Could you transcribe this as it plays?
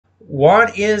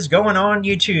What is going on,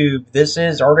 YouTube? This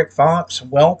is Arctic Fox.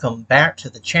 Welcome back to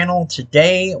the channel.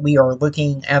 Today we are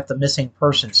looking at the missing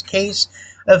persons case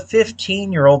of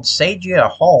 15-year-old Sajiyah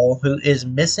Hall, who is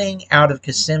missing out of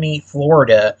Kissimmee,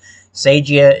 Florida.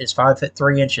 Sajiyah is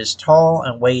 5'3" tall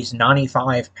and weighs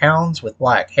 95 pounds with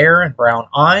black hair and brown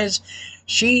eyes.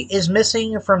 She is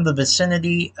missing from the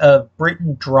vicinity of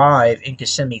Britton Drive in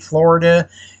Kissimmee, Florida.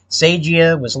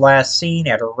 Sajiyah was last seen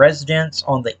at her residence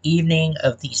on the evening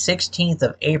of the 16th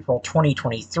of April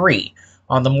 2023.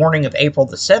 On the morning of April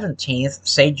the 17th,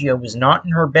 Sajiyah was not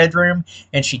in her bedroom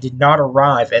and she did not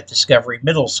arrive at Discovery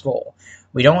Middle School.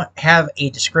 We don't have a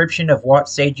description of what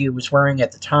Sajiyah was wearing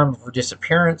at the time of her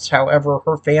disappearance. However,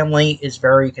 her family is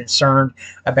very concerned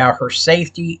about her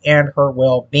safety and her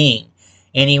well-being.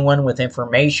 Anyone with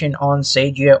information on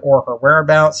Sajiyah or her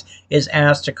whereabouts is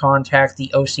asked to contact the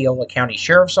Osceola County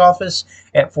Sheriff's Office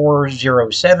at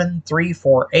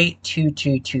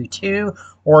 407-348-2222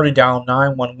 or to dial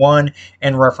 911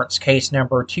 and reference case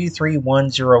number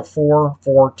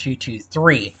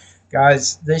 231044223.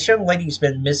 Guys, this young lady's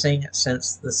been missing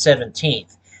since the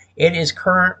 17th. It is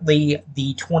currently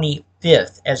the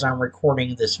 25th as I'm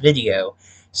recording this video.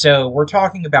 So we're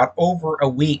talking about over a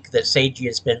week that Sajiyah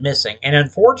has been missing. And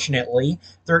unfortunately,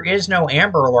 there is no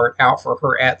Amber Alert out for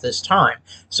her at this time.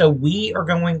 So we are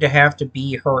going to have to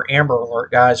be her Amber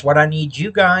Alert, guys. What I need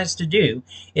you guys to do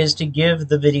is to give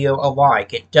the video a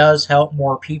like. It does help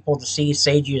more people to see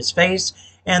Sajiyah's face.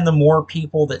 And the more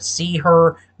people that see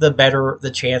her, the better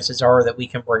the chances are that we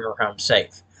can bring her home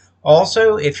safe.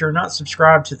 Also, if you're not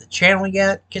subscribed to the channel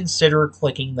yet, consider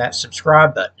clicking that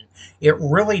subscribe button. It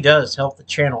really does help the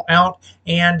channel out,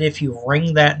 and if you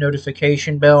ring that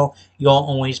notification bell, you'll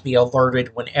always be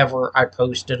alerted whenever I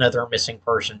post another missing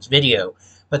persons video.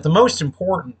 But the most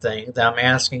important thing that I'm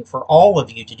asking for all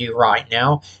of you to do right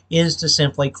now is to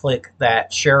simply click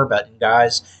that share button,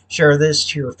 guys. Share this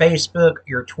to your Facebook,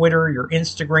 your Twitter, your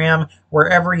Instagram,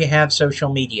 wherever you have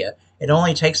social media. It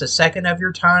only takes a second of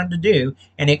your time to do,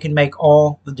 and it can make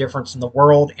all the difference in the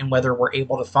world in whether we're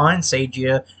able to find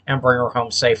Sajiyah and bring her home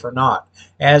safe or not.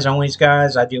 As always,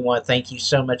 guys, I do want to thank you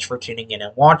so much for tuning in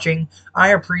and watching. I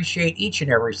appreciate each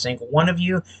and every single one of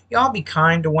you. Y'all be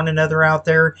kind to one another out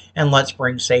there, and let's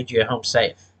bring Sajiyah home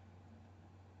safe.